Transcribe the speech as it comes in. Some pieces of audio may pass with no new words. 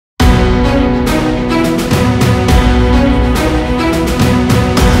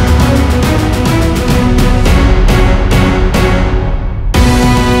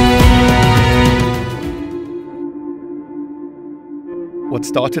What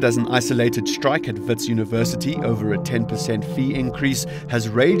started as an isolated strike at Wits University over a 10% fee increase has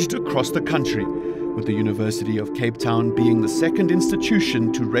raged across the country, with the University of Cape Town being the second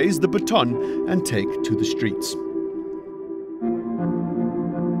institution to raise the baton and take to the streets.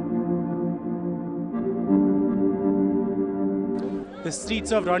 The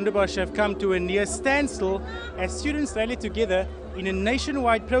streets of Rondebosch have come to a near standstill as students rally together in a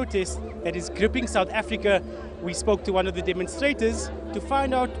nationwide protest that is gripping South Africa. We spoke to one of the demonstrators to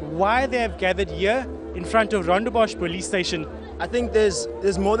find out why they have gathered here in front of Rondebosch police station. I think there's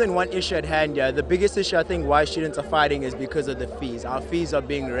more than one issue at hand here. The biggest issue I think why students are fighting is because of the fees. Our fees are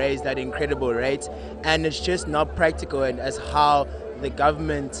being raised at incredible rates, and it's just not practical as how the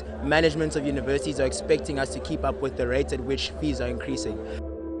government management of universities are expecting us to keep up with the rates at which fees are increasing.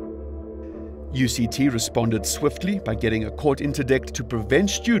 UCT responded swiftly by getting a court interdict to prevent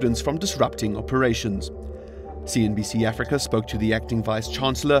students from disrupting operations. CNBC Africa spoke to the acting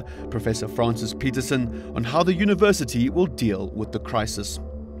Vice-Chancellor, Professor Francis Peterson, on how the university will deal with the crisis.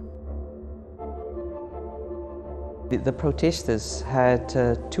 The protesters had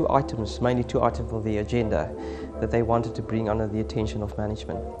mainly two items on the agenda that they wanted to bring under the attention of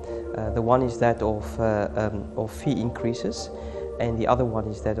management. The one is that of fee increases, and the other one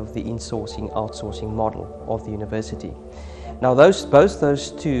is that of the outsourcing model of the university. Now, both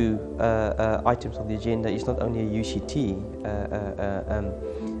those two items on the agenda is not only a UCT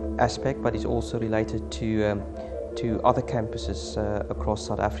aspect, but it's also related to other campuses across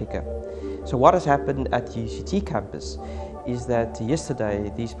South Africa. So what has happened at the UCT campus is that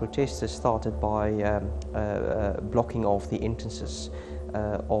yesterday these protesters started by blocking off the entrances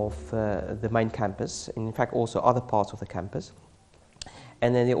of the main campus, and in fact also other parts of the campus.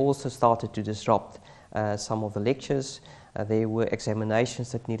 And then they also started to disrupt some of the lectures. There were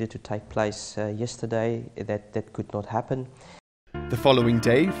examinations that needed to take place yesterday that could not happen. The following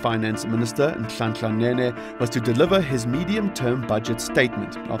day, Finance Minister Nhlanhla Nene was to deliver his medium-term budget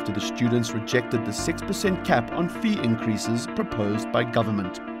statement after the students rejected the 6% cap on fee increases proposed by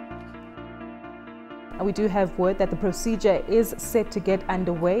government. We do have word that the procedure is set to get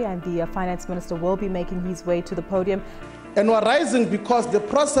underway, and the Finance Minister will be making his way to the podium. And we're rising because the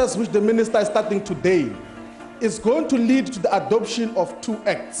process which the Minister is starting today is going to lead to the adoption of two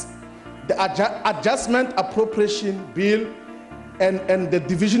acts: the Adjustment Appropriation Bill and the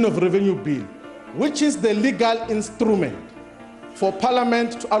Division of Revenue Bill, which is the legal instrument for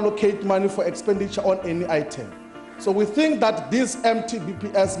Parliament to allocate money for expenditure on any item. So we think that this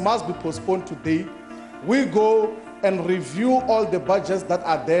MTBPS must be postponed today. We go and review all the budgets that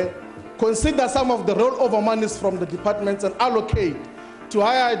are there, consider some of the rollover monies from the departments and allocate to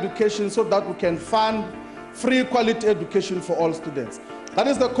higher education so that we can fund free quality education for all students. That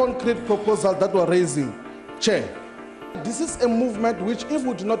is the concrete proposal that we're raising, Chair. This is a movement which, if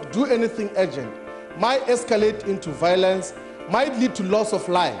we do not do anything urgent, might escalate into violence, might lead to loss of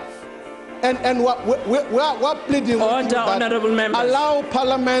life. And we're pleading with you that allow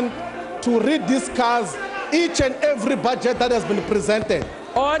Parliament to rediscuss each and every budget that has been presented.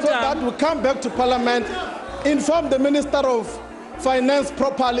 So that we come back to Parliament, inform the Minister of Finance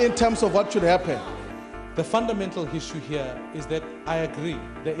properly in terms of what should happen. The fundamental issue here is that I agree,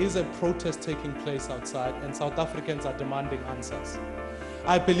 there is a protest taking place outside and South Africans are demanding answers.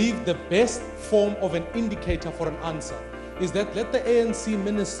 I believe the best form of an indicator for an answer is that let the ANC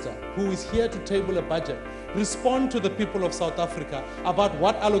minister, who is here to table a budget, respond to the people of South Africa about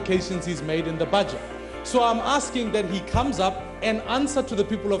what allocations he's made in the budget. So I'm asking that he comes up and answer to the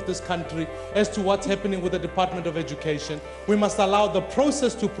people of this country as to what's happening with the Department of Education. We must allow the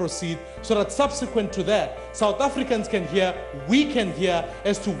process to proceed so that subsequent to that, South Africans can hear, we can hear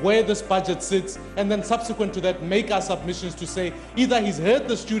as to where this budget sits, and then subsequent to that make our submissions to say either he's heard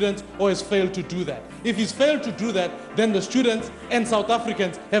the students or has failed to do that. If he's failed to do that, then the students and South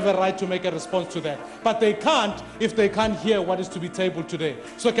Africans have a right to make a response to that. But they can't if they can't hear what is to be tabled today.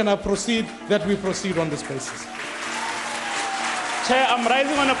 So can I proceed that we proceed on this basis? Chair, I'm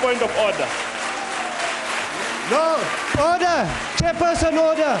rising on a point of order. No, order! Chairperson,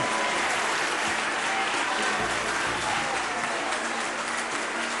 order!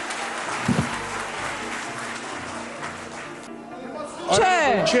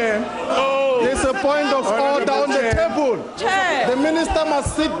 Chair! There's a point of order on the table. Chair! The minister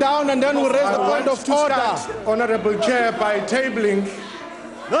must sit down and then we'll raise the point of order. Honorable Chair, by tabling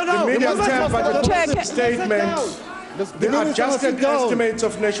the medium-term budget statement The adjusted estimates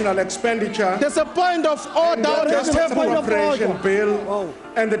of national expenditure, There's a point of order. the Adjustment Point of Appropriation order. Bill,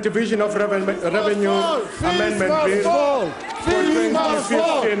 and the Division of Revenue Amendment Bill for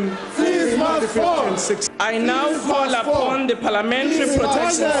 2015-16. I now call upon the Parliamentary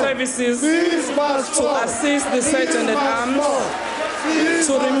Protection Services to assist the Sergeant at Arms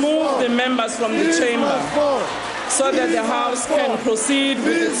to remove the members from the chamber so that the House can proceed with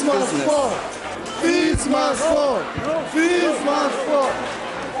its business. Fees must fall. Fees must fall.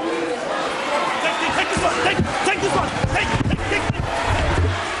 Take this one. Take this one. Take.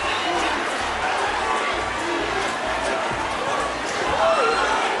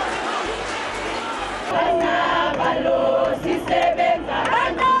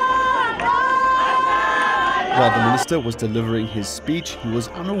 While the minister was delivering his speech, he was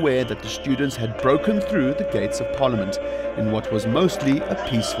unaware that the students had broken through the gates of Parliament in what was mostly a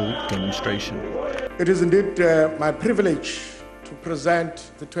peaceful demonstration. It is indeed my privilege to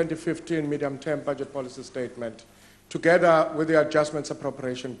present the 2015 Medium-Term Budget Policy Statement together with the Adjustments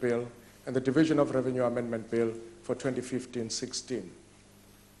Appropriation Bill and the Division of Revenue Amendment Bill for 2015-16.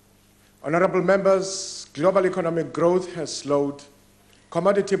 Honourable members, global economic growth has slowed,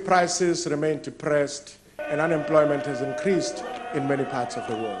 commodity prices remain depressed, and unemployment has increased in many parts of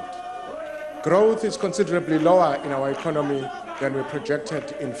the world. Growth is considerably lower in our economy than we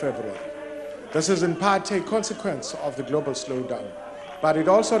projected in February. This is in part a consequence of the global slowdown, but it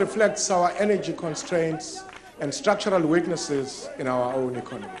also reflects our energy constraints and structural weaknesses in our own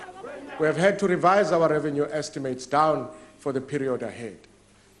economy. We have had to revise our revenue estimates down for the period ahead.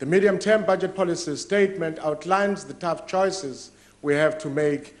 The medium-term budget policy statement outlines the tough choices we have to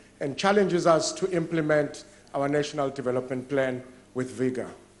make and challenges us to implement our national development plan with vigor.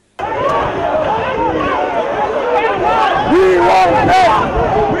 We want peace!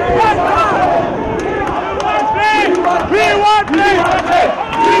 We want peace!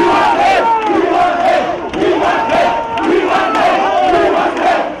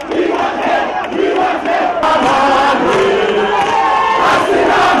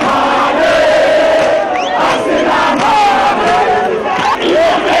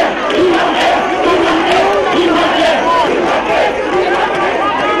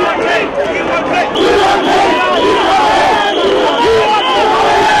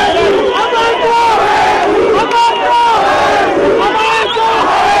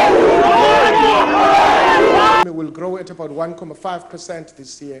 At about 1.5%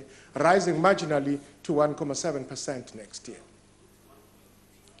 this year, rising marginally to 1.7% next year.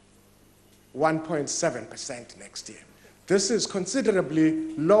 1.7% next year. This is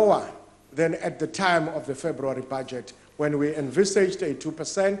considerably lower than at the time of the February budget, when we envisaged a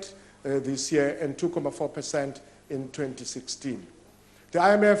 2% this year and 2.4% in 2016. The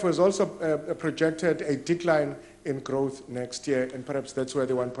IMF has also projected a decline in growth next year, and perhaps that's where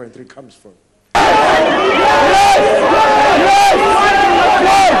the 1.3 comes from.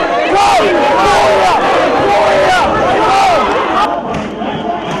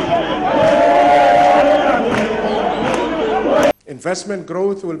 Investment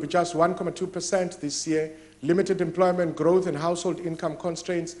growth will be just 1.2% this year. Limited employment growth and household income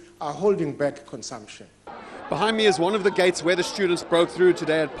constraints are holding back consumption. Behind me is one of the gates where the students broke through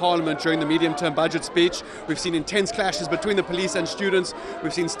today at Parliament during the medium-term budget speech. We've seen intense clashes between the police and students.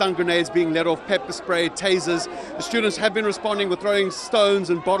 We've seen stun grenades being let off, pepper spray, tasers. The students have been responding with throwing stones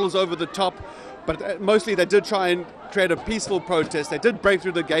and bottles over the top, but mostly they did try and create a peaceful protest. They did break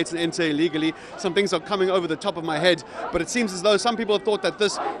through the gates and enter illegally. Some things are coming over the top of my head, but it seems as though some people have thought that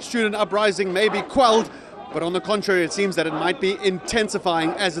this student uprising may be quelled, but on the contrary, it seems that it might be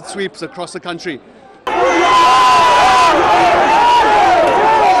intensifying as it sweeps across the country.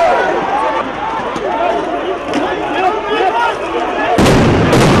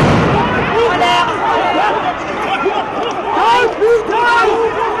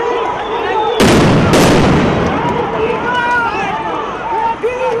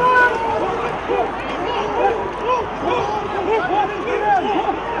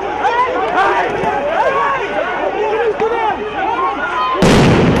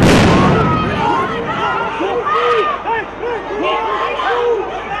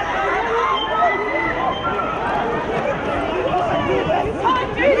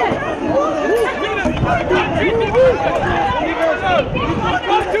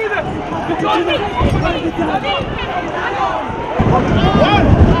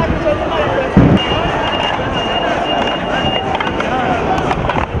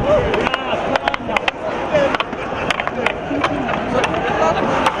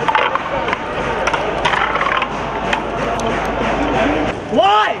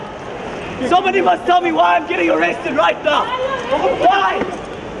 Why? Somebody must tell me why I'm getting arrested right now. Why?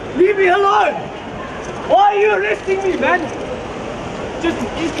 Leave me alone. Why are you arresting me, man? Just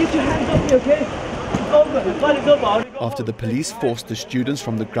get your hands off me, okay? It's over. The fight is over. After the police forced the students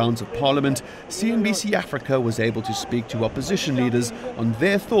from the grounds of Parliament, CNBC Africa was able to speak to opposition leaders on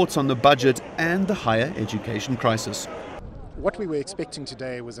their thoughts on the budget and the higher education crisis. What we were expecting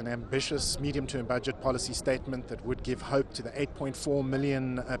today was an ambitious medium-term budget policy statement that would give hope to the 8.4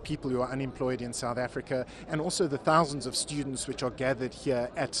 million people who are unemployed in South Africa, and also the thousands of students which are gathered here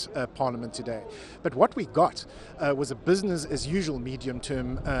at Parliament today. But what we got was a business-as-usual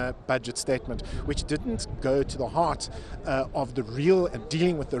medium-term budget statement, which didn't go to the heart of the real,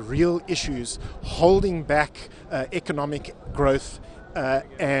 dealing with the real issues, holding back economic growth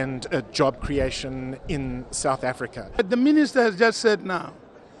and job creation in South Africa. The minister has just said now,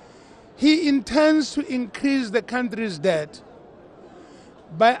 he intends to increase the country's debt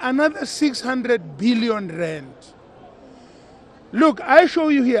by another 600 billion rand. Look, I show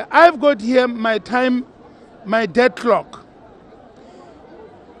you here, I've got here my debt clock.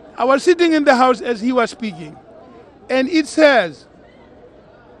 I was sitting in the house as he was speaking, and it says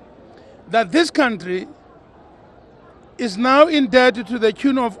that this country is now in debt to the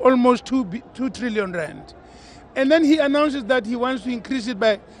tune of almost 2 trillion rand. And then he announces that he wants to increase it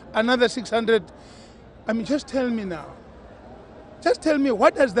by another 600. I mean, just tell me now. Just tell me,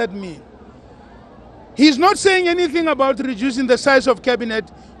 what does that mean? He's not saying anything about reducing the size of cabinet,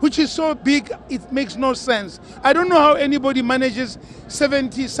 which is so big, it makes no sense. I don't know how anybody manages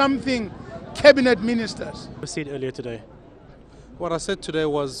 70-something cabinet ministers. What I said earlier today? What I said today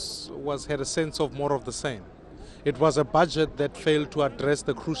had a sense of more of the same. It was a budget that failed to address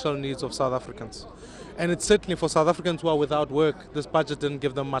the crucial needs of South Africans. And it's certainly for South Africans who are without work, this budget didn't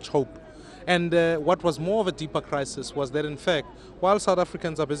give them much hope. And what was more of a deeper crisis was that, in fact, while South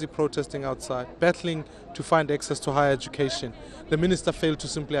Africans are busy protesting outside, battling to find access to higher education, the minister failed to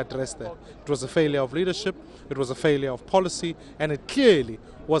simply address that. It was a failure of leadership, it was a failure of policy, and it clearly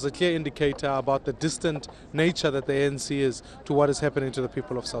was a clear indicator about the distant nature that the ANC is to what is happening to the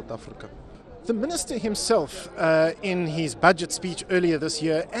people of South Africa. The minister himself, in his budget speech earlier this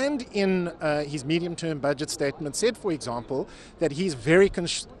year and in his medium-term budget statement, said, for example, that he's very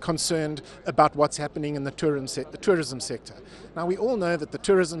concerned about what's happening in the tourism sector. Now, we all know that the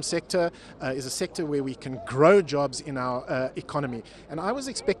tourism sector is a sector where we can grow jobs in our economy. And I was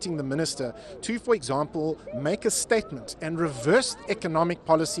expecting the minister to, for example, make a statement and reverse economic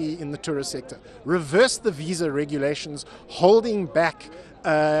policy in the tourist sector, reverse the visa regulations holding back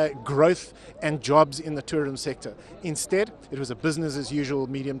growth and jobs in the tourism sector. Instead, it was a business-as-usual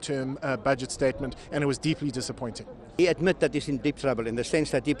medium-term budget statement, and it was deeply disappointing. He admits that he's in deep trouble in the sense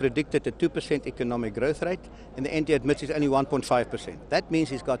that he predicted a 2% economic growth rate. In the end, he admits it's only 1.5%. That means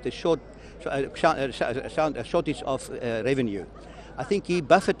he's got a shortage of revenue. I think he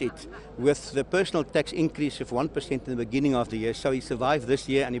buffered it with the personal tax increase of 1% in the beginning of the year, so he survived this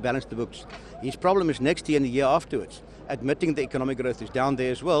year and he balanced the books. His problem is next year and the year afterwards, admitting the economic growth is down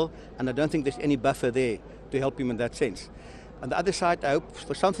there as well, and I don't think there's any buffer there to help him in that sense. On the other side, I hope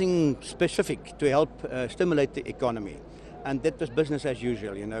for something specific to help stimulate the economy. And that was business as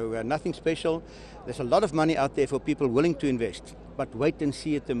usual, you know, nothing special. There's a lot of money out there for people willing to invest, but wait and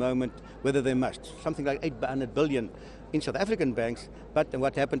see at the moment whether they must. Something like 800 billion in South African banks, but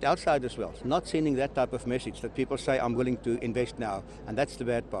what happened outside as well. Not sending that type of message that people say, I'm willing to invest now, and that's the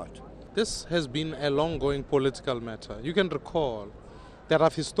bad part. This has been a long-going political matter. You can recall that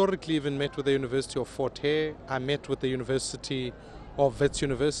I've historically even met with the University of Fort Hare. I met with the University of Wits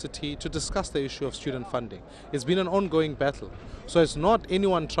University to discuss the issue of student funding. It's been an ongoing battle. So it's not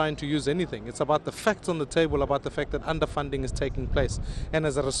anyone trying to use anything. It's about the facts on the table, about the fact that underfunding is taking place. And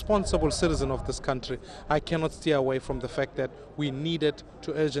as a responsible citizen of this country, I cannot steer away from the fact that we needed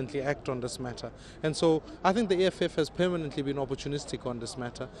to urgently act on this matter. And so I think the EFF has permanently been opportunistic on this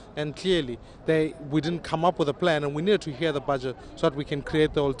matter. And clearly, we didn't come up with a plan, and we needed to hear the budget so that we can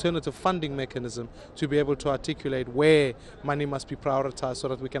create the alternative funding mechanism to be able to articulate where money must be prioritized so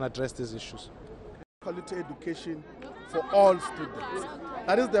that we can address these issues. Quality education for all students.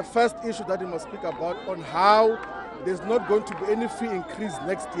 That is the first issue that we must speak about, on how there's not going to be any fee increase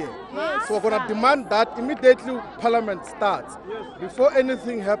next year. Yes. So we're going to demand that immediately Parliament starts. Yes. Before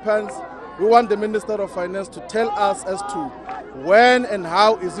anything happens, we want the Minister of Finance to tell us as to when and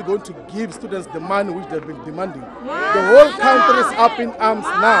how is he going to give students the money which they've been demanding. Yes. The whole country is up in arms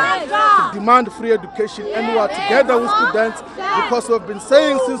now to demand free education, and we are together with students because we've been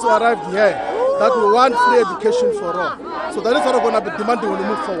saying since we arrived here that we want free education for all. So that is what we're going to be demanding when we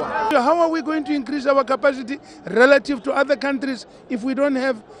move forward. How are we going to increase our capacity relative to other countries if we don't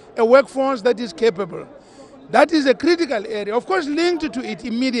have a workforce that is capable? That is a critical area. Of course, linked to it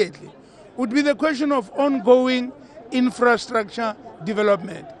immediately would be the question of ongoing infrastructure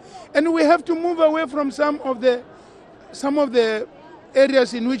development. And we have to move away from some of the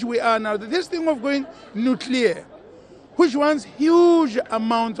areas in which we are now. This thing of going nuclear, which wants huge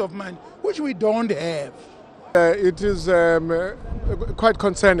amounts of money, which we don't have. It is quite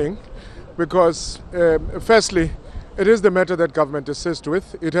concerning because, firstly, it is the matter that government assists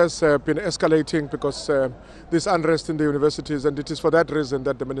with. It has been escalating because this unrest in the universities, and it is for that reason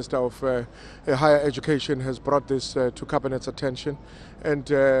that the Minister of Higher Education has brought this to Cabinet's attention, and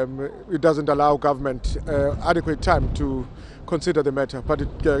it doesn't allow government adequate time to consider the matter, but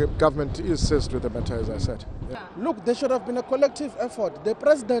government is seized with the matter, as I said. Yeah. Look, there should have been a collective effort. The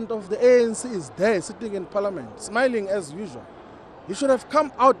president of the ANC is there, sitting in parliament, smiling as usual. He should have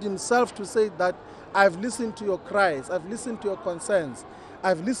come out himself to say that I've listened to your cries, I've listened to your concerns,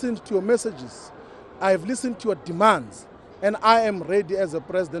 I've listened to your messages, I've listened to your demands, and I am ready as a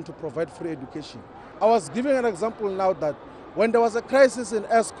president to provide free education. I was giving an example now that when there was a crisis in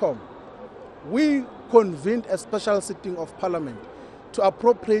Eskom, we convened a special sitting of parliament to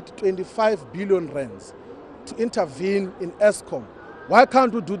appropriate 25 billion rands to intervene in Eskom. Why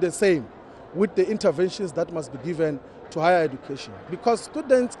can't we do the same with the interventions that must be given to higher education? Because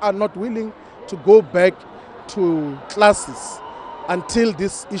students are not willing to go back to classes until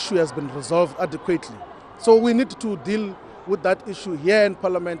this issue has been resolved adequately. So we need to deal with that issue here in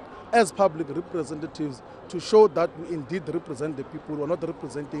Parliament as public representatives to show that we indeed represent the people. We're not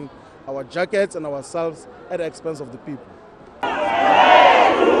representing our jackets and ourselves at the expense of the people.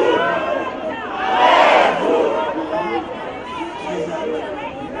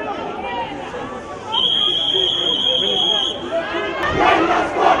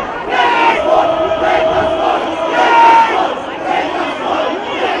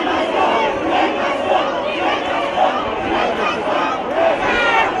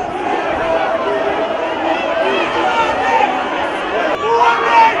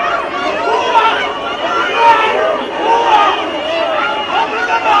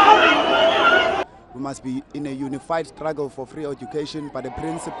 Must be in a unified struggle for free education, but a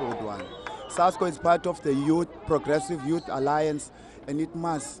principled one. SASCO is part of the Progressive Youth Alliance, and it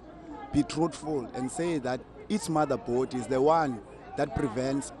must be truthful and say that its motherboard is the one that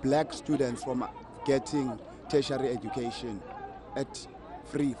prevents black students from getting tertiary education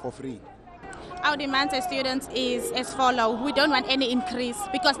for free. Our demands as students is as follows. We don't want any increase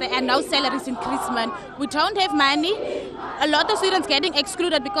because there are no salaries increasement. We don't have money. A lot of students getting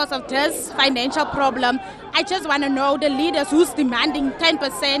excluded because of this financial problem. I just want to know the leaders who's demanding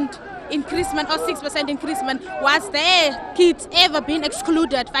 10% increasement or 6% increasement. Was their kids ever been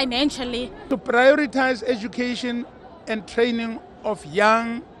excluded financially? To prioritize education and training of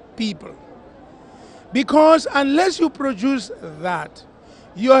young people. Because unless you produce that,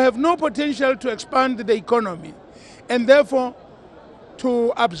 you have no potential to expand the economy and therefore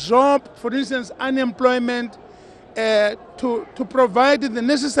to absorb, for instance, unemployment, to provide the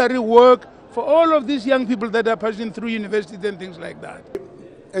necessary work for all of these young people that are passing through universities and things like that.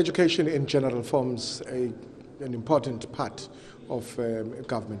 Education in general forms an important part of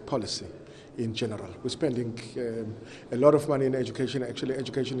government policy in general. We're spending a lot of money in education. Actually,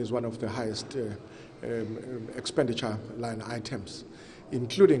 education is one of the highest expenditure line items,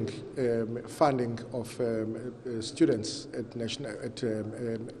 including funding of students at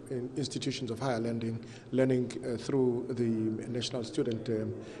institutions of higher learning through the National Student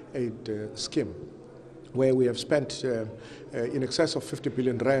Aid Scheme, where we have spent in excess of 50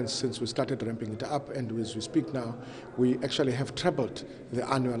 billion rands since we started ramping it up, and as we speak now, we actually have trebled the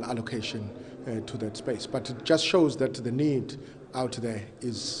annual allocation to that space. But it just shows that the need out there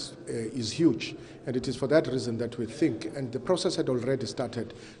is huge, and it is for that reason that we think, and the process had already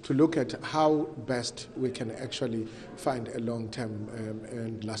started, to look at how best we can actually find a long-term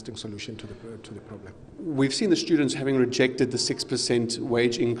and lasting solution to the problem. We've seen the students having rejected the 6%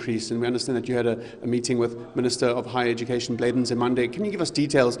 wage increase, and we understand that you had a meeting with Minister of Higher Education, Blade Nzimande. Can you give us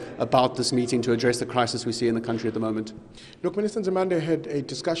details about this meeting to address the crisis we see in the country at the moment? Look, Minister Nzimande had a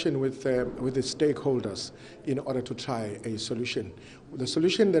discussion with the stakeholders in order to try a solution. The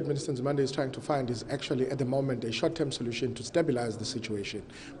solution that Minister Nzimande is trying to find is actually at the moment a short-term solution to stabilize the situation,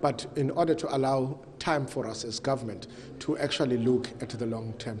 but in order to allow time for us as government to actually look at the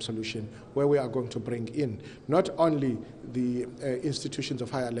long-term solution where we are going to bring in not only the institutions of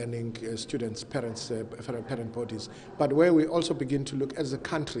higher learning, students, parents, parent bodies, but where we also begin to look as a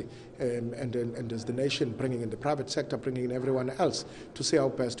country and as the nation, bringing in the private sector, bringing in everyone else to see how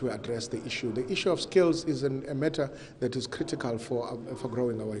best we address the issue. The issue of skills is a matter that is critical for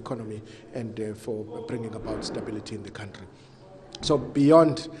growing our economy and for bringing about stability in the country. So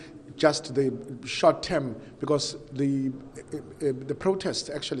beyond just the short term, because the protests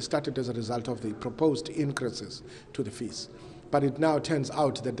actually started as a result of the proposed increases to the fees. But it now turns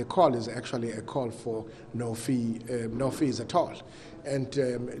out that the call is actually a call for no fees at all. And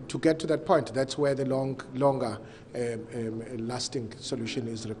to get to that point, that's where the longer lasting solution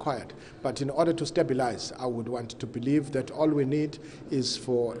is required. But in order to stabilize, I would want to believe that all we need is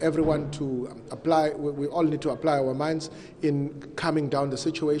for everyone to apply, we all need to apply our minds in calming down the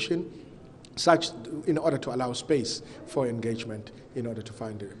situation, such in order to allow space for engagement in order to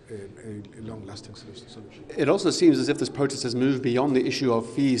find a long-lasting solution. It also seems as if this protest has moved beyond the issue of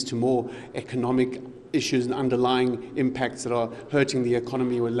fees to more economic issues and underlying impacts that are hurting the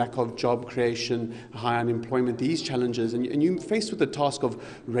economy with lack of job creation, high unemployment, these challenges. And you're faced with the task of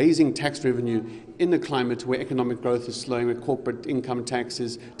raising tax revenue in a climate where economic growth is slowing, where corporate income tax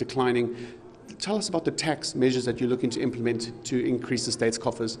is declining. Tell us about the tax measures that you're looking to implement to increase the state's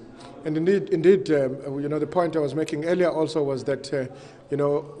coffers. And indeed, the point I was making earlier also was that, the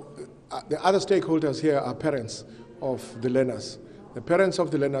other stakeholders here are parents of the learners. The parents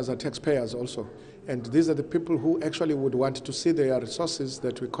of the learners are taxpayers also. And these are the people who actually would want to see their resources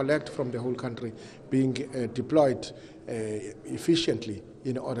that we collect from the whole country being deployed efficiently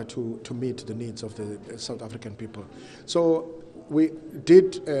in order to meet the needs of the South African people. So we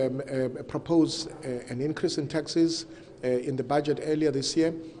did propose an increase in taxes in the budget earlier this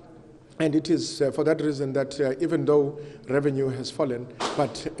year. And it is for that reason that even though revenue has fallen,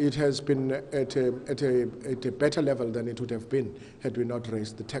 but it has been at a better level than it would have been had we not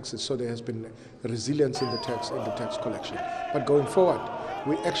raised the taxes. So there has been resilience in the tax collection. But going forward,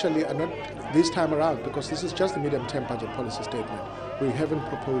 we actually are not this time around, because this is just the medium-term budget policy statement. We haven't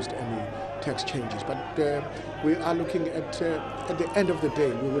proposed any tax changes, but we are looking at the end of the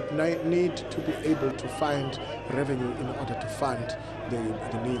day, we would need to be able to find revenue in order to fund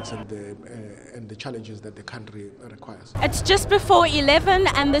the needs and the challenges that the country requires. It's just before 11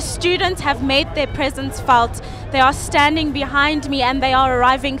 and the students have made their presence felt. They are standing behind me and they are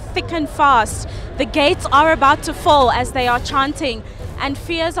arriving thick and fast. The gates are about to fall as they are chanting, and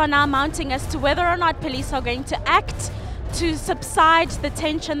fears are now mounting as to whether or not police are going to act to subside the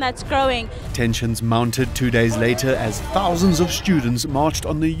tension that's growing. Tensions mounted 2 days later as thousands of students marched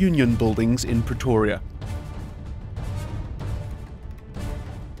on the union buildings in Pretoria.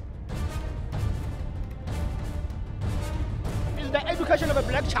 It's the education of a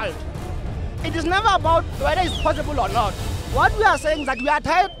black child. It is never about whether it's possible or not. What we are saying is that we are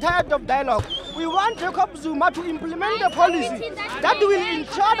tired of dialogue. We want Jacob Zuma to implement a policy that will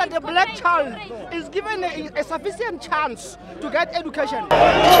ensure that the black child is given a sufficient chance to get education.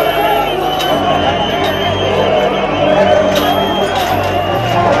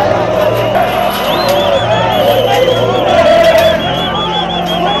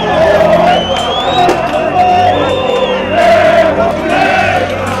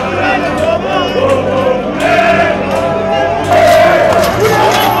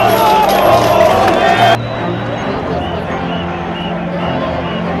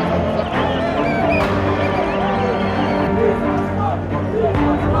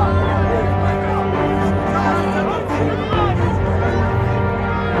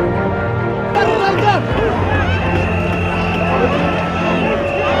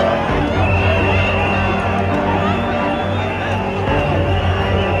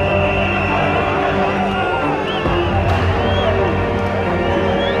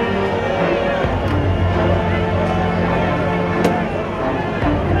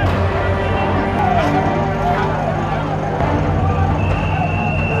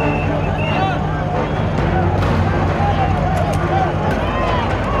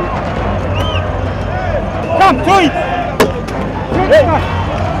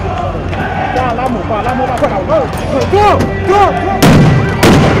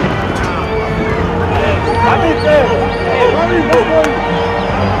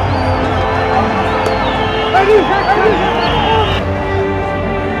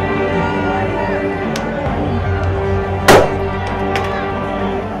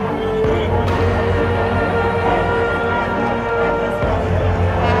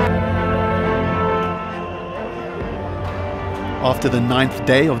 After the 9th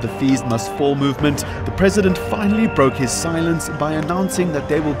day of the Fees Must Fall movement, the President finally broke his silence by announcing that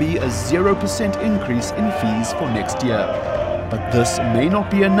there will be a 0% increase in fees for next year. But this may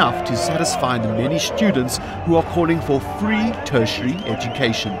not be enough to satisfy the many students who are calling for free tertiary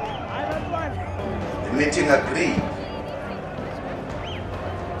education. The meeting agreed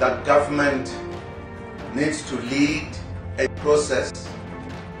that government needs to lead a process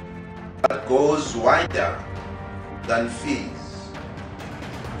that goes wider than fees,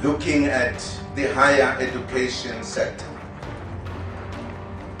 looking at the higher education sector.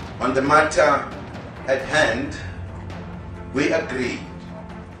 On the matter at hand, we agreed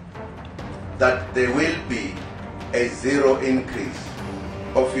that there will be a zero increase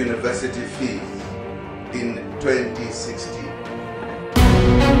of university fees in 2016.